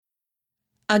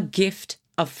A Gift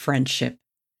of Friendship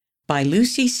by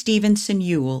Lucy Stevenson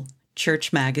Ewell,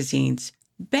 Church Magazines,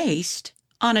 based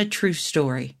on a true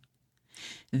story.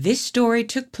 This story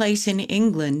took place in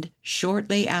England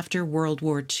shortly after World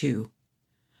War II.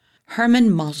 Herman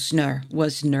Mosner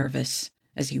was nervous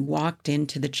as he walked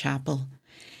into the chapel.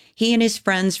 He and his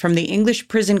friends from the English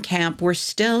prison camp were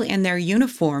still in their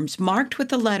uniforms marked with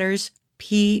the letters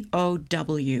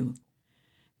POW.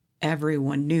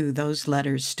 Everyone knew those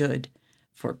letters stood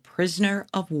for prisoner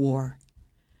of war.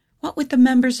 What would the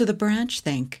members of the branch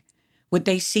think? Would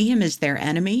they see him as their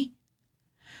enemy?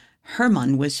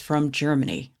 Hermann was from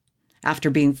Germany.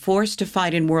 After being forced to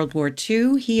fight in World War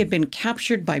II, he had been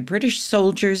captured by British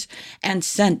soldiers and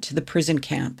sent to the prison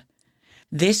camp.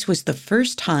 This was the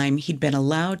first time he'd been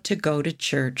allowed to go to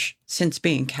church since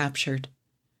being captured.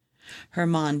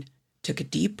 Hermann took a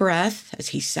deep breath as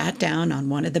he sat down on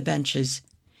one of the benches.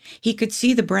 He could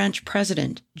see the branch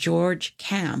president, George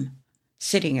Cam,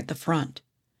 sitting at the front.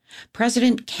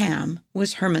 President Cam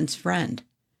was Hermann's friend.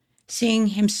 Seeing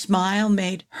him smile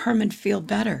made Hermann feel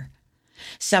better.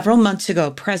 Several months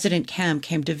ago, President Cam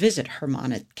came to visit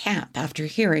Hermann at camp after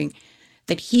hearing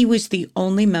that he was the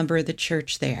only member of the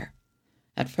church there.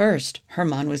 At first,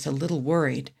 Hermann was a little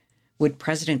worried. Would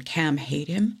President Cam hate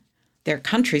him? Their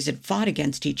countries had fought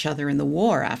against each other in the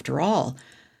war, after all.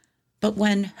 But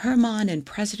when Hermann and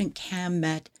President Cam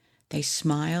met, they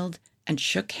smiled and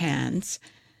shook hands.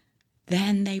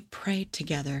 Then they prayed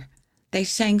together. They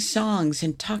sang songs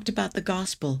and talked about the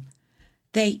gospel.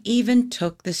 They even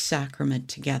took the sacrament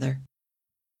together.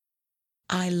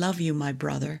 "I love you, my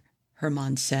brother,"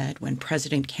 Hermann said when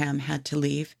President Cam had to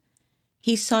leave.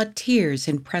 He saw tears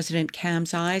in President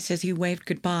Cam's eyes as he waved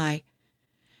goodbye.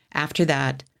 After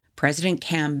that, President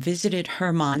Cam visited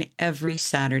Hermann every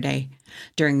Saturday.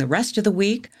 During the rest of the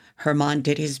week, Hermann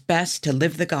did his best to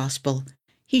live the gospel.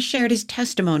 He shared his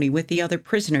testimony with the other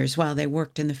prisoners while they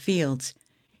worked in the fields.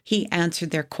 He answered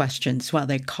their questions while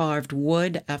they carved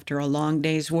wood after a long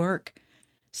day's work.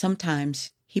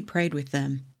 Sometimes he prayed with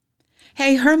them.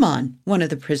 "Hey, Hermann," one of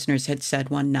the prisoners had said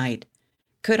one night,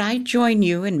 "could I join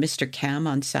you and Mr. Cam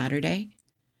on Saturday?"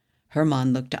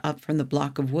 Hermann looked up from the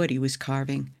block of wood he was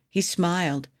carving. He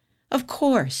smiled. "Of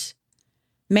course."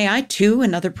 "May I too?"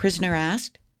 another prisoner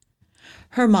asked.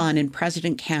 Hermann and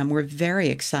President Cam were very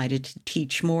excited to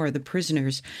teach more of the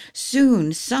prisoners.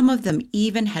 Soon, some of them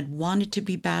even had wanted to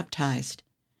be baptized.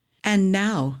 And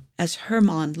now, as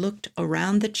Hermann looked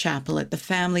around the chapel at the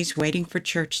families waiting for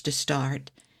church to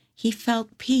start, he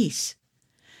felt peace.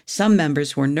 Some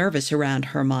members were nervous around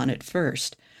Hermann at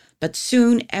first, but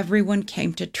soon everyone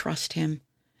came to trust him.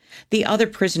 The other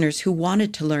prisoners who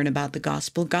wanted to learn about the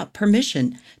gospel got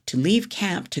permission to leave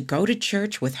camp to go to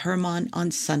church with Hermann on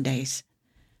Sundays.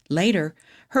 Later,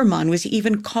 Hermann was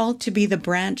even called to be the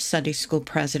branch Sunday school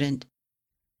president.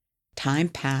 Time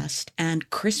passed and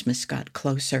Christmas got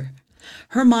closer.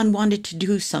 Hermann wanted to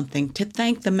do something to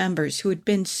thank the members who had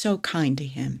been so kind to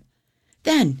him.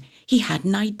 Then he had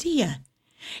an idea.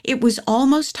 It was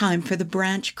almost time for the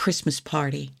branch Christmas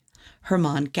party.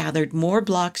 Hermann gathered more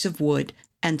blocks of wood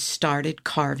and started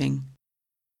carving.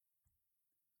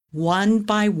 One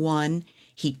by one,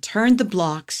 he turned the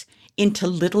blocks into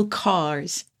little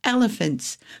cars,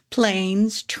 elephants,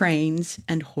 planes, trains,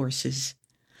 and horses.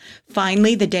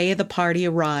 Finally, the day of the party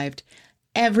arrived.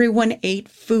 Everyone ate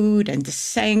food and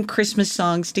sang Christmas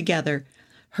songs together.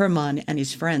 Hermann and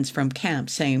his friends from camp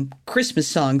sang Christmas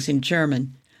songs in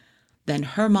German. Then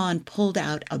Hermann pulled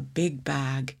out a big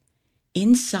bag.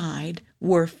 Inside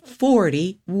were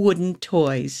 40 wooden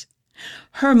toys.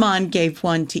 Hermann gave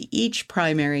one to each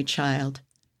primary child.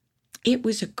 It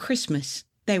was a Christmas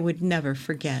they would never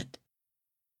forget.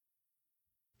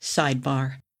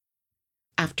 Sidebar.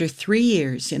 After 3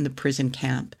 years in the prison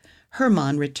camp,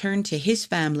 Hermann returned to his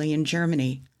family in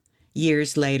Germany.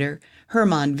 Years later,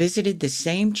 Hermann visited the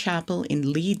same chapel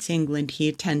in Leeds, England he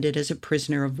attended as a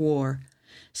prisoner of war.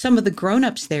 Some of the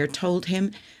grown-ups there told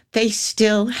him they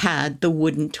still had the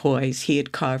wooden toys he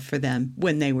had carved for them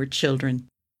when they were children.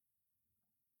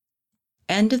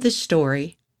 End of the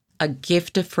story, A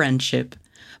Gift of Friendship,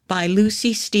 by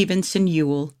Lucy Stevenson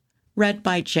Ewell, read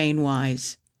by Jane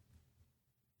Wise.